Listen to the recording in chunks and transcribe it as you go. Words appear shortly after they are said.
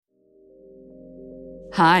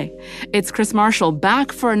Hi, it's Chris Marshall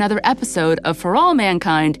back for another episode of For All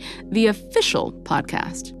Mankind, the official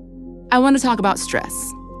podcast. I want to talk about stress,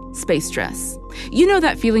 space stress. You know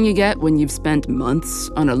that feeling you get when you've spent months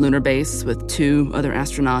on a lunar base with 2 other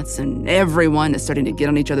astronauts and everyone is starting to get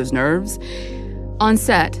on each other's nerves? On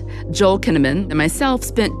set, Joel Kinnaman and myself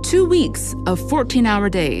spent 2 weeks of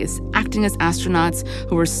 14-hour days acting as astronauts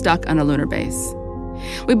who were stuck on a lunar base.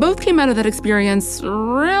 We both came out of that experience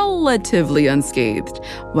relatively unscathed.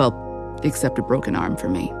 Well, except a broken arm for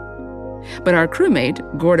me. But our crewmate,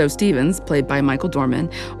 Gordo Stevens, played by Michael Dorman,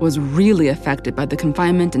 was really affected by the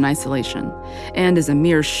confinement and isolation, and is a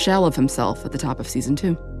mere shell of himself at the top of season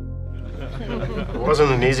 2. It wasn't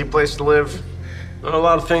an easy place to live. A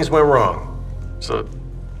lot of things went wrong. So,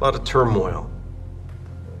 a lot of turmoil.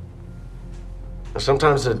 And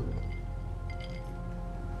sometimes the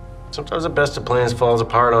best of plans falls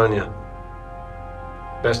apart on you.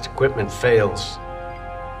 Best equipment fails.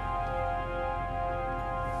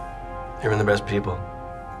 Even the best people.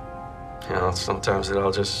 You know, sometimes it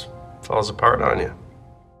all just falls apart on you.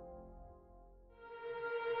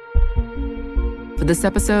 For this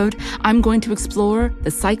episode, I'm going to explore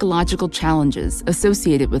the psychological challenges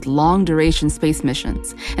associated with long-duration space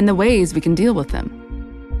missions and the ways we can deal with them.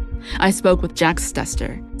 I spoke with Jack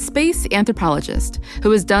Stuster, space anthropologist,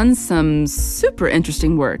 who has done some super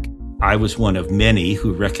interesting work. I was one of many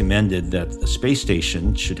who recommended that the space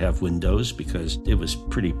station should have windows because it was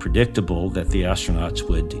pretty predictable that the astronauts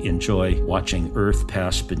would enjoy watching Earth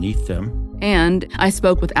pass beneath them. And I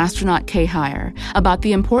spoke with astronaut Kay Heyer about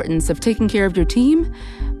the importance of taking care of your team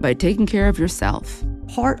by taking care of yourself.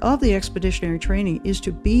 Part of the expeditionary training is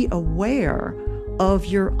to be aware of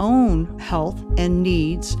your own health and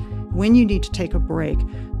needs, when you need to take a break,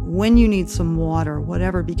 when you need some water,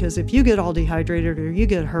 whatever, because if you get all dehydrated or you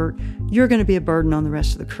get hurt, you're going to be a burden on the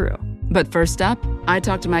rest of the crew. But first up, I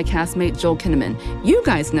talked to my castmate Joel Kinnaman. You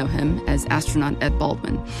guys know him as astronaut Ed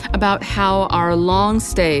Baldwin, about how our long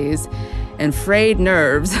stays and frayed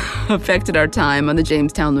nerves affected our time on the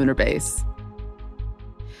Jamestown lunar base.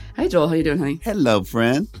 Hi, Joel. How you doing, honey? Hello,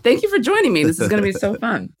 friend. Thank you for joining me. This is going to be so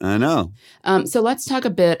fun. I know. So let's talk a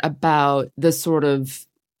bit about the sort of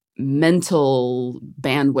mental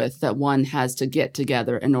bandwidth that one has to get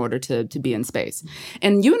together in order to be in space.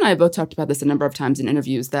 And you and I have both talked about this a number of times in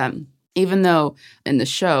interviews, that even though in the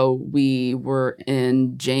show we were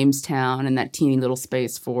in Jamestown in that teeny little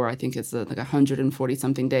space for, I think it's like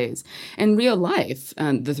 140-something days, in real life,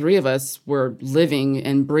 the three of us were living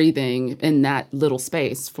and breathing in that little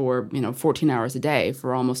space for 14 hours a day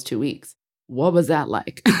for almost 2 weeks. What was that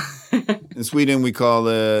like? In Sweden, we call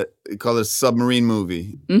it a submarine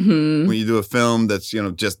movie. Mm-hmm. When you do a film that's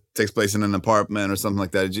just takes place in an apartment or something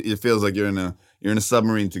like that, it feels like you're in a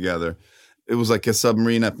submarine together. It was like a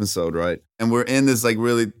submarine episode, right? And we're in this like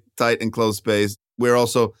really tight and close space. We're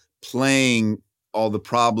also playing all the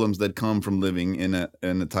problems that come from living in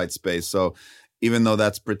a tight space. So even though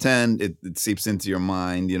that's pretend, it seeps into your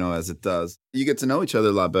mind, as it does. You get to know each other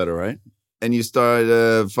a lot better, right? And you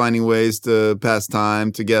start finding ways to pass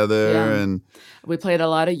time together. Yeah. And we played a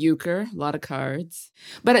lot of euchre, a lot of cards.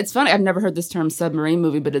 But it's funny, I've never heard this term submarine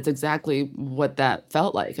movie, but it's exactly what that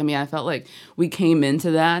felt like. I mean, I felt like we came into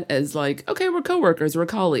that as like, okay, we're coworkers, we're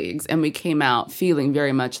colleagues. And we came out feeling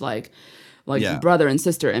very much like brother and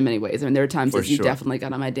sister in many ways. I mean, there were times that you definitely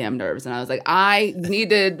got on my damn nerves. And I was like, I need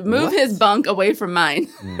to move his bunk away from mine.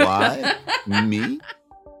 Why? Me?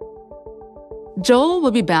 Joel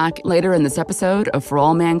will be back later in this episode of For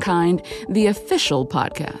All Mankind, the official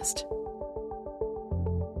podcast.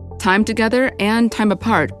 Time together and time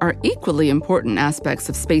apart are equally important aspects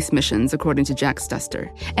of space missions, according to Jack Stuster,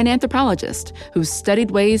 an anthropologist who's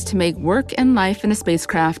studied ways to make work and life in a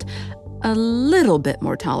spacecraft a little bit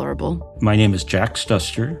more tolerable. My name is Jack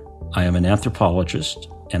Stuster. I am an anthropologist,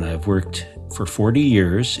 and I've worked for 40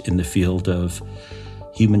 years in the field of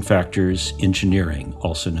human factors engineering,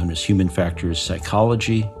 also known as human factors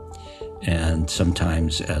psychology, and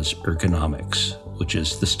sometimes as ergonomics, which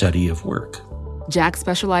is the study of work. Jack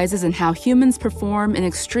specializes in how humans perform in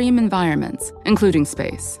extreme environments, including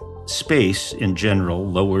space. Space, in general,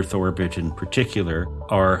 low Earth orbit in particular,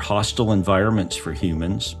 are hostile environments for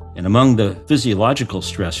humans. And among the physiological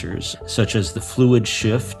stressors, such as the fluid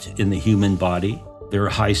shift in the human body, there are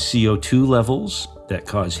high CO2 levels that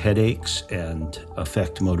cause headaches and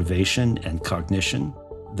affect motivation and cognition.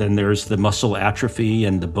 Then there's the muscle atrophy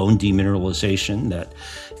and the bone demineralization that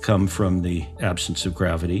come from the absence of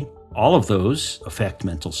gravity. All of those affect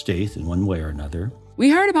mental state in one way or another.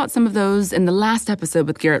 We heard about some of those in the last episode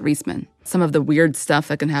with Garrett Reisman, some of the weird stuff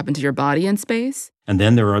that can happen to your body in space. And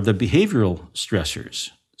then there are the behavioral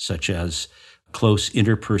stressors, such as close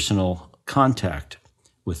interpersonal contact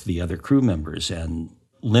with the other crew members and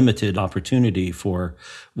limited opportunity for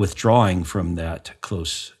withdrawing from that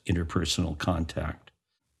close interpersonal contact.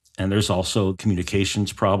 And there's also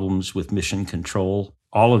communications problems with mission control.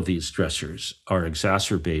 All of these stressors are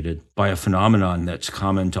exacerbated by a phenomenon that's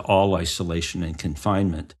common to all isolation and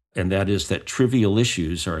confinement, and that is that trivial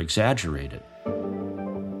issues are exaggerated.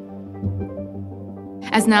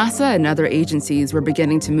 As NASA and other agencies were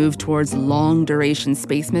beginning to move towards long-duration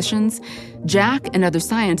space missions, Jack and other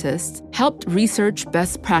scientists helped research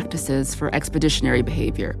best practices for expeditionary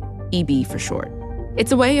behavior, EB for short.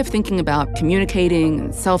 It's a way of thinking about communicating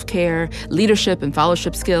and self-care, leadership and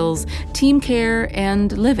fellowship skills, team care,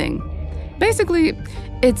 and living. Basically,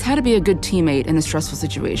 it's how to be a good teammate in a stressful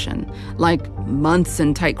situation, like months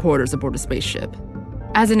in tight quarters aboard a spaceship.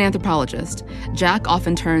 As an anthropologist, Jack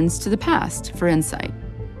often turns to the past for insight.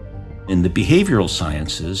 In the behavioral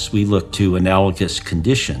sciences, we look to analogous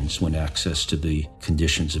conditions when access to the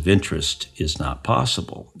conditions of interest is not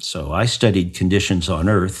possible. So I studied conditions on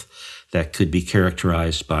Earth that could be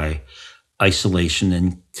characterized by isolation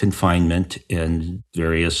and confinement and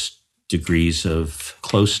various degrees of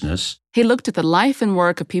closeness. He looked at the life and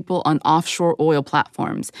work of people on offshore oil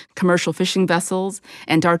platforms, commercial fishing vessels,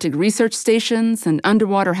 Antarctic research stations, and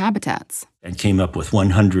underwater habitats. And came up with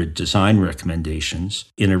 100 design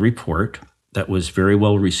recommendations in a report that was very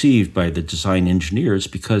well received by the design engineers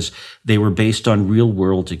because they were based on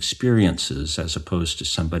real-world experiences as opposed to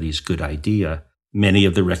somebody's good idea. Many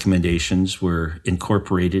of the recommendations were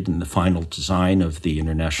incorporated in the final design of the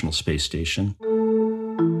International Space Station.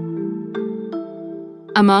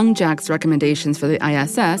 Among Jack's recommendations for the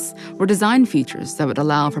ISS were design features that would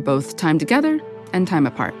allow for both time together and time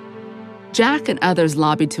apart. Jack and others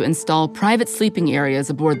lobbied to install private sleeping areas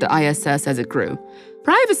aboard the ISS as it grew.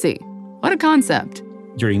 Privacy! What a concept!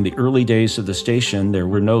 During the early days of the station, there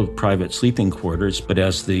were no private sleeping quarters, but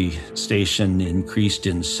as the station increased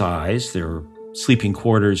in size, their sleeping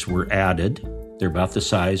quarters were added. They're about the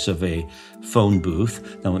size of a phone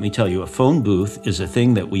booth. Now, let me tell you, a phone booth is a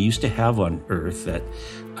thing that we used to have on Earth that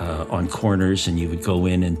on corners, and you would go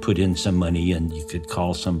in and put in some money and you could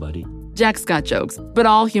call somebody. Jack's got jokes, but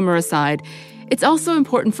all humor aside, it's also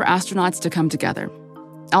important for astronauts to come together.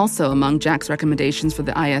 Also among Jack's recommendations for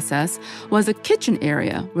the ISS was a kitchen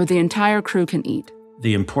area where the entire crew can eat.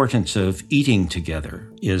 The importance of eating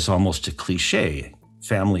together is almost a cliche.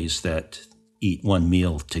 Families that eat one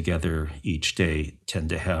meal together each day tend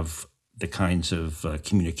to have the kinds of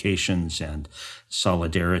communications and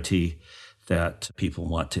solidarity that people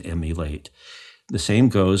want to emulate. The same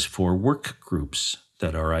goes for work groups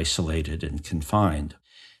that are isolated and confined,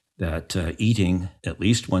 that eating at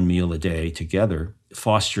least one meal a day together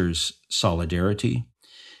fosters solidarity,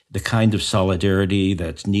 the kind of solidarity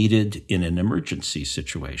that's needed in an emergency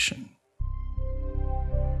situation.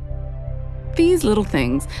 These little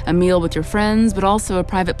things, a meal with your friends, but also a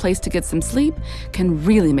private place to get some sleep, can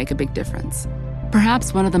really make a big difference.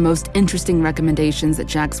 Perhaps one of the most interesting recommendations that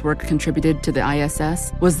Jack's work contributed to the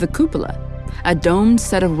ISS was the cupola, a domed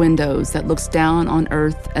set of windows that looks down on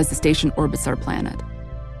Earth as the station orbits our planet.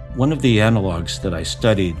 One of the analogs that I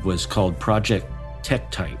studied was called Project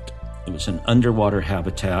Tektite. It was an underwater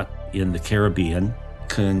habitat in the Caribbean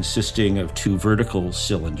consisting of two vertical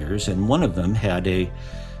cylinders, and one of them had a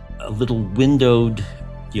little windowed,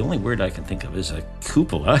 the only word I can think of is a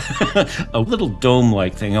cupola, a little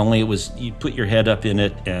dome-like thing, only it was, you put your head up in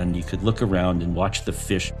it and you could look around and watch the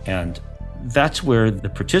fish. And that's where the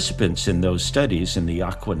participants in those studies, in the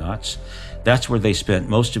aquanauts, that's where they spent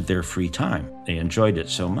most of their free time. They enjoyed it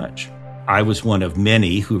so much. I was one of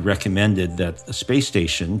many who recommended that the space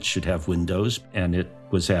station should have windows, and it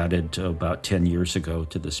was added about 10 years ago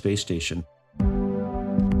to the space station.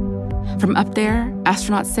 From up there,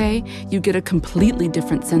 astronauts say, you get a completely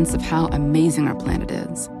different sense of how amazing our planet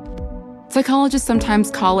is. Psychologists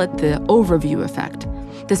sometimes call it the overview effect,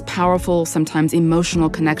 this powerful, sometimes emotional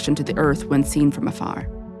connection to the Earth when seen from afar.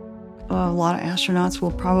 A lot of astronauts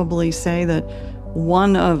will probably say that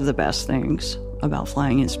one of the best things about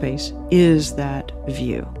flying in space is that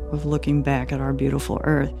view of looking back at our beautiful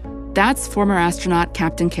Earth. That's former astronaut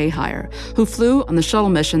Captain Kay Heyer, who flew on the shuttle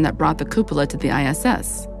mission that brought the cupola to the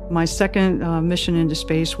ISS. My second mission into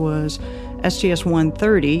space was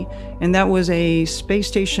STS-130, and that was a space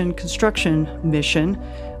station construction mission.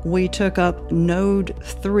 We took up Node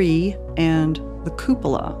 3 and the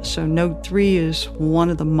cupola. So Node 3 is one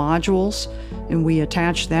of the modules, and we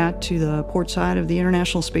attached that to the port side of the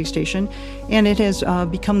International Space Station, and it has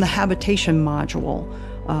become the habitation module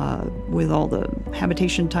with all the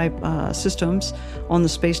habitation type systems on the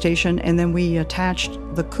space station. And then we attached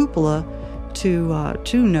the cupola to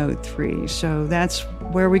Node 3. So that's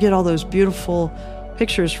where we get all those beautiful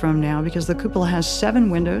pictures from now, because the cupola has 7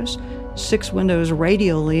 windows, 6 windows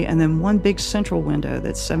radially, and then one big central window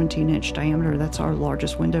that's 17-inch diameter. That's our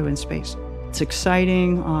largest window in space. It's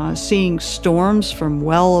exciting seeing storms from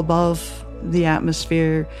well above the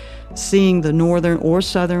atmosphere, seeing the northern or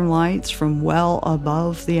southern lights from well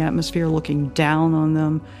above the atmosphere, looking down on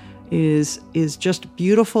them is just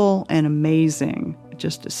beautiful and amazing,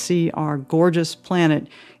 just to see our gorgeous planet,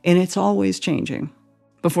 and it's always changing.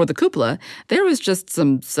 Before the cupola, there was just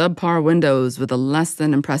some subpar windows with a less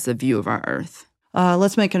than impressive view of our Earth.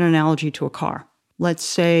 Let's make an analogy to a car. Let's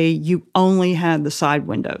say you only had the side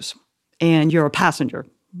windows, and you're a passenger.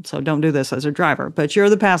 So don't do this as a driver, but you're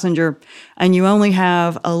the passenger, and you only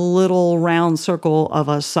have a little round circle of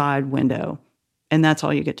a side window, and that's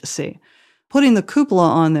all you get to see. Putting the cupola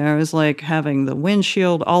on there is like having the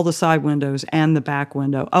windshield, all the side windows, and the back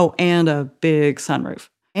window. Oh, and a big sunroof.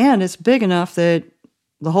 And it's big enough that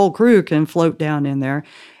the whole crew can float down in there.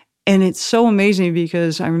 And it's so amazing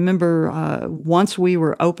because I remember once we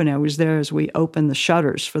were open, I was there as we opened the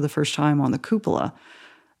shutters for the first time on the cupola,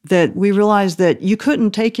 that we realized that you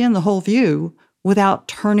couldn't take in the whole view without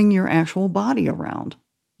turning your actual body around.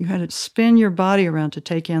 You had to spin your body around to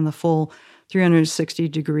take in the full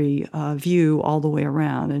 360-degree view all the way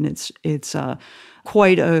around. And it's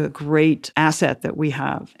quite a great asset that we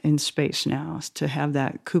have in space now, is to have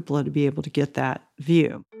that cupola to be able to get that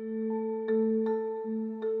view.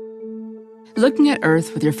 Looking at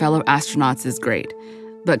Earth with your fellow astronauts is great,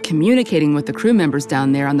 but communicating with the crew members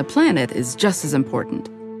down there on the planet is just as important.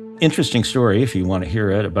 Interesting story, if you want to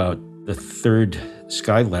hear it, about the third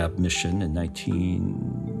Skylab mission in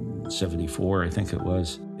 1974, I think it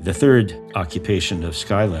was. The third occupation of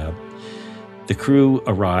Skylab. The crew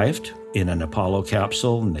arrived in an Apollo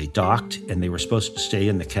capsule, and they docked, and they were supposed to stay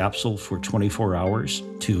in the capsule for 24 hours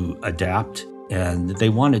to adapt. And they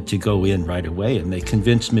wanted to go in right away, and they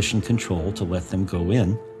convinced Mission Control to let them go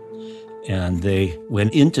in. And they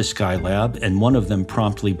went into Skylab, and one of them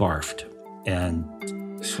promptly barfed. And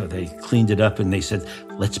so they cleaned it up, and they said,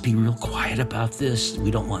 let's be real quiet about this. We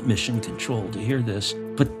don't want Mission Control to hear this.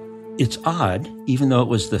 But it's odd, even though it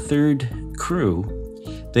was the third crew,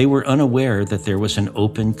 they were unaware that there was an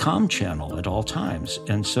open comm channel at all times.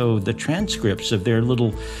 And so the transcripts of their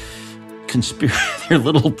little their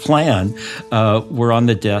little plan were on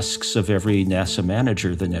the desks of every NASA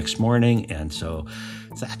manager the next morning. And so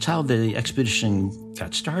that's how the expedition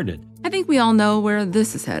got started. I think we all know where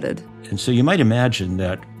this is headed. And so you might imagine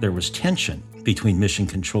that there was tension between Mission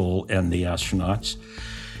Control and the astronauts.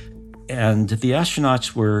 And the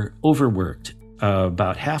astronauts were overworked.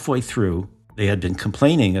 About halfway through, they had been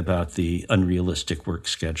complaining about the unrealistic work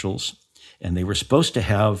schedules, and they were supposed to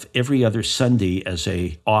have every other Sunday as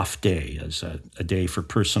a off day, as a day for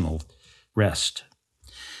personal rest.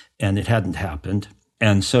 And it hadn't happened.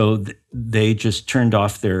 And so they just turned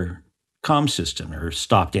off their comm system or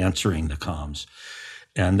stopped answering the comms.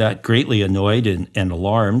 And that greatly annoyed and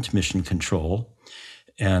alarmed Mission Control.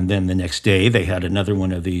 And then the next day, they had another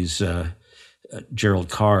one of these. Gerald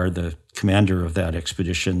Carr, the commander of that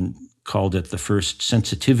expedition, called it the first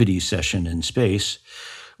sensitivity session in space,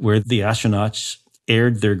 where the astronauts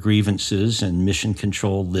aired their grievances and Mission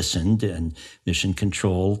Control listened, and Mission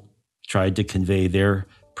Control tried to convey their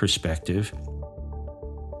perspective.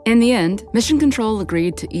 In the end, Mission Control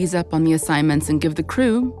agreed to ease up on the assignments and give the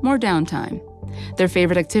crew more downtime. Their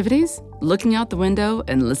favorite activities? Looking out the window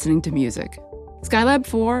and listening to music. Skylab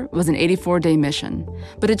 4 was an 84-day mission,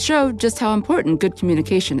 but it showed just how important good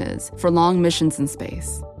communication is for long missions in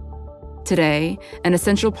space. Today, an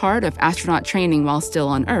essential part of astronaut training while still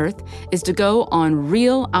on Earth is to go on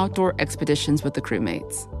real outdoor expeditions with the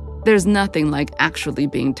crewmates. There's nothing like actually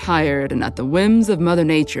being tired and at the whims of Mother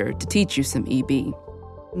Nature to teach you some EB.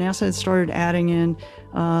 NASA had started adding in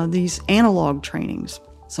these analog trainings,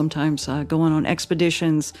 sometimes going on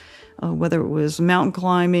expeditions, whether it was mountain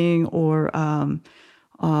climbing or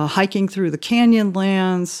hiking through the canyon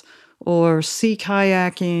lands or sea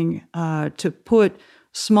kayaking, to put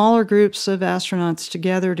smaller groups of astronauts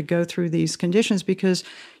together to go through these conditions, because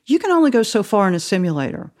you can only go so far in a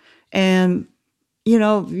simulator. And,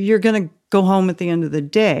 you're going to go home at the end of the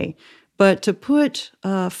day. But to put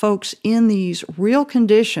folks in these real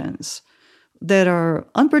conditions that are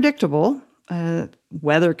unpredictable,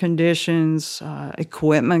 weather conditions,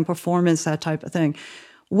 equipment performance, that type of thing,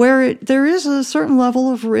 where there is a certain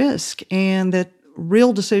level of risk and that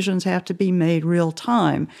real decisions have to be made real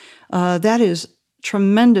time. That is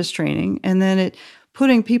tremendous training. And then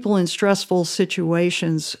putting people in stressful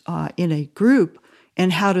situations in a group,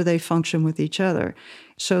 and how do they function with each other.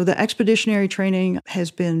 So the expeditionary training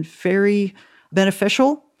has been very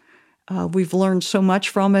beneficial. We've learned so much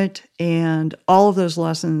from it, and all of those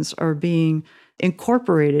lessons are being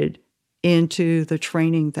incorporated into the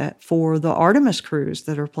training that for the Artemis crews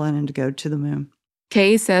that are planning to go to the moon.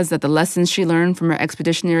 Kay says that the lessons she learned from her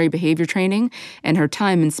expeditionary behavior training and her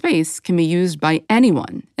time in space can be used by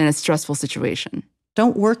anyone in a stressful situation.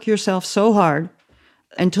 Don't work yourself so hard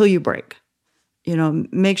until you break.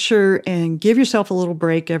 Make sure and give yourself a little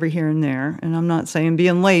break every here and there. And I'm not saying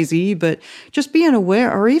being lazy, but just being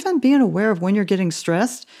aware, or even being aware of when you're getting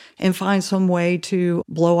stressed, and find some way to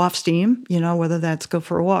blow off steam, whether that's go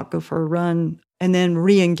for a walk, go for a run, and then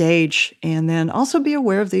re-engage. And then also be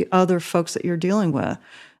aware of the other folks that you're dealing with.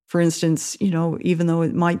 For instance, even though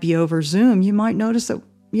it might be over Zoom, you might notice that,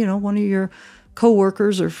 one of your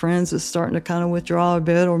coworkers or friends is starting to kind of withdraw a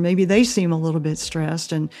bit, or maybe they seem a little bit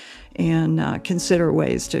stressed, and consider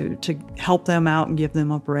ways to help them out and give them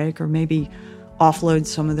a break, or maybe offload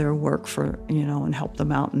some of their work for, and help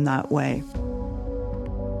them out in that way.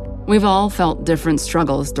 We've all felt different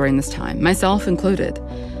struggles during this time, myself included,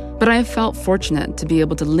 but I have felt fortunate to be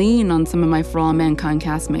able to lean on some of my For All Mankind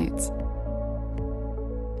castmates.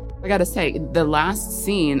 I gotta say, the last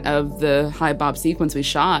scene of the High Bob sequence we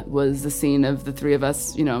shot was the scene of the three of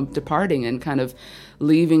us, departing and kind of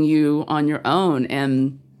leaving you on your own.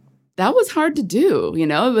 And that was hard to do, It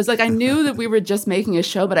was like I knew that we were just making a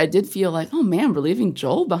show, but I did feel like, oh man, we're leaving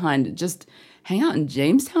Joel behind to just hang out in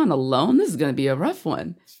Jamestown alone. This is gonna be a rough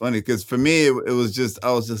one. It's funny because for me, I was just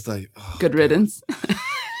like, oh, good riddance.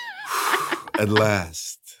 At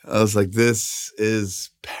last. I was like, this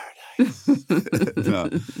is paradise.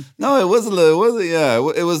 No, it was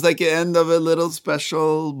it was like the end of a little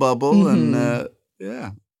special bubble. Mm-hmm. And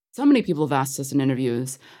yeah. So many people have asked us in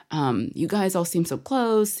interviews, you guys all seem so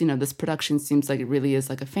close. This production seems like it really is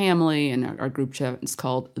like a family, and our group chat is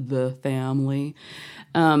called The Family.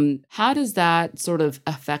 How does that sort of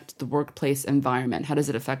affect the workplace environment? How does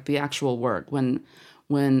it affect the actual work when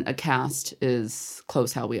a cast is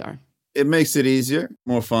close how we are? It makes it easier,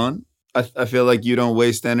 more fun. I feel like you don't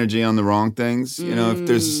waste energy on the wrong things. If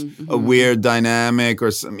there's a weird dynamic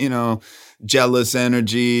or some, jealous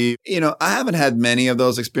energy. I haven't had many of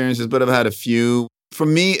those experiences, but I've had a few. For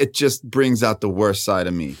me, it just brings out the worst side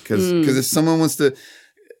of me. Because if someone wants to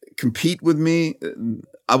compete with me,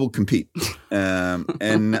 I will compete.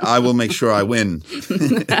 And I will make sure I win.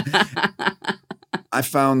 I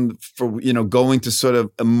found for, going to sort of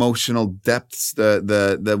emotional depths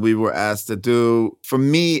that we were asked to do, for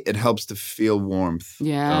me, it helps to feel warmth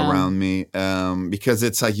around me. Because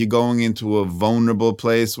it's like you're going into a vulnerable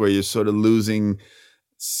place where you're sort of losing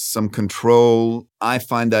some control. I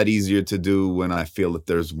find that easier to do when I feel that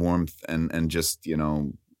there's warmth and just,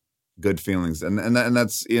 good feelings. And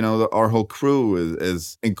that's, our whole crew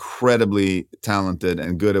is incredibly talented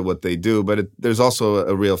and good at what they do. But there's also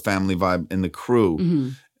a real family vibe in the crew. Mm-hmm.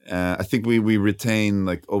 I think we retain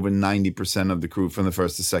like over 90% of the crew from the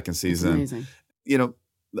first to second season. That's amazing.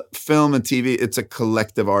 Film and TV, it's a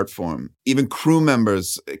collective art form. Even crew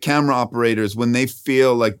members, camera operators, when they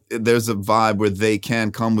feel like there's a vibe where they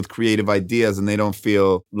can come with creative ideas and they don't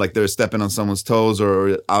feel like they're stepping on someone's toes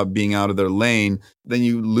or being out of their lane, then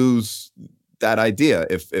you lose that idea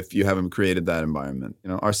if you haven't created that environment.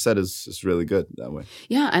 Our set is really good that way.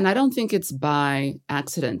 Yeah, and I don't think it's by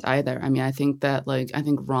accident either. I mean, I think that I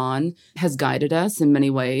think Ron has guided us in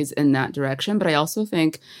many ways in that direction, but I also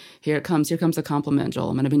think here comes a compliment, Joel.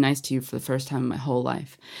 I'm going to be nice to you for the first time in my whole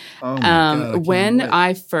life. Oh my God, when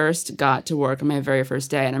I first got to work on my very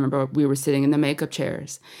first day, and I remember we were sitting in the makeup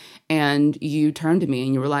chairs, and you turned to me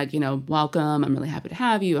and you were like, welcome. I'm really happy to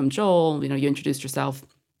have you. I'm Joel. You introduced yourself.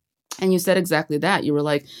 And you said exactly that. You were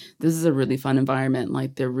like, this is a really fun environment.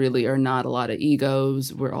 Like, there really are not a lot of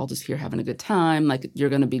egos. We're all just here having a good time. Like, you're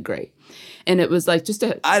going to be great. And it was like just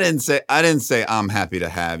a... I didn't say I'm happy to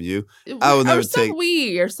have you. I would never take...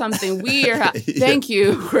 we or something. We are... Thank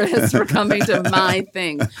you, Chris, for coming to my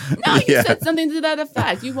thing. No, you said something to that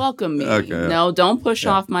effect. You welcome me. Okay, no, don't push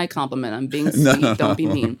off my compliment. I'm being sweet. No. Don't be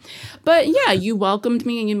mean. But yeah, you welcomed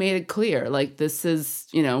me and you made it clear. Like, this is,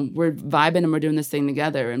 we're vibing and we're doing this thing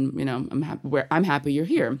together. And, I'm happy you're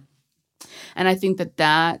here. And I think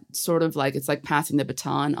that sort of it's like passing the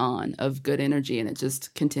baton on of good energy, and it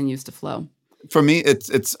just continues to flow. For me,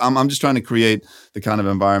 I'm just trying to create the kind of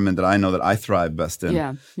environment that I know that I thrive best in.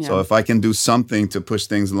 Yeah. So if I can do something to push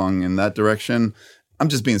things along in that direction, I'm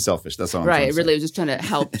just being selfish. That's all I'm trying to say. Really, I was just trying to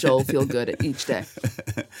help Joel feel good each day.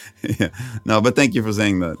 Yeah. No, but thank you for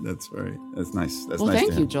saying that. That's nice. That's nice.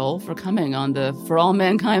 Thank you, Joel, for coming on the For All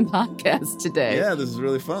Mankind podcast today. Yeah, this is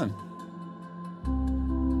really fun.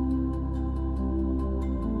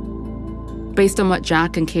 Based on what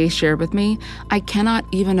Jack and Kay shared with me, I cannot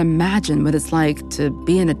even imagine what it's like to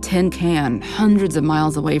be in a tin can hundreds of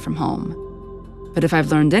miles away from home. But if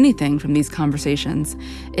I've learned anything from these conversations,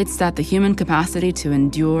 it's that the human capacity to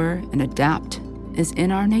endure and adapt is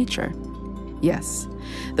in our nature. Yes,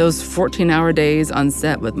 those 14-hour days on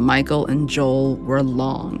set with Michael and Joel were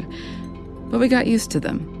long, but we got used to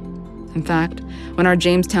them. In fact, when our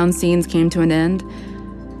Jamestown scenes came to an end,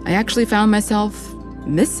 I actually found myself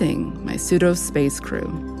missing my pseudo-space crew.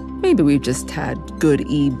 Maybe we've just had good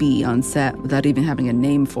EB on set without even having a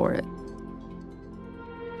name for it.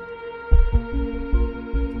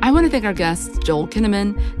 I want to thank our guests, Joel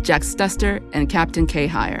Kinnaman, Jack Stuster, and Captain Kay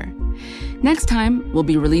Heyer. Next time, we'll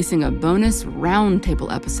be releasing a bonus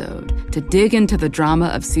roundtable episode to dig into the drama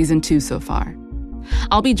of Season 2 so far.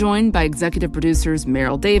 I'll be joined by executive producers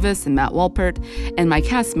Meryl Davis and Matt Walpert, and my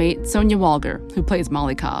castmate, Sonia Walger, who plays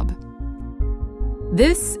Molly Cobb.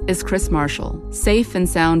 This is Chris Marshall, safe and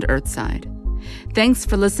sound Earthside. Thanks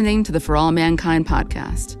for listening to the For All Mankind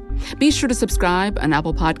podcast. Be sure to subscribe on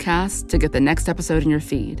Apple Podcasts to get the next episode in your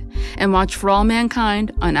feed, and watch For All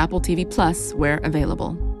Mankind on Apple TV Plus where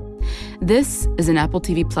available. This is an Apple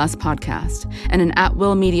TV Plus podcast and an At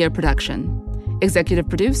Will Media production. Executive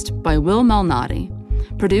produced by Will Malnati.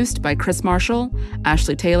 Produced by Chris Marshall,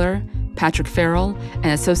 Ashley Taylor, Patrick Farrell, and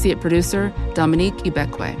associate producer Dominique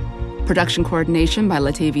Ibekwe. Production coordination by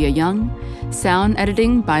Latavia Young. Sound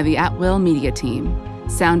editing by the At Will Media team.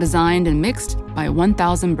 Sound designed and mixed by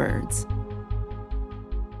 1000 Birds.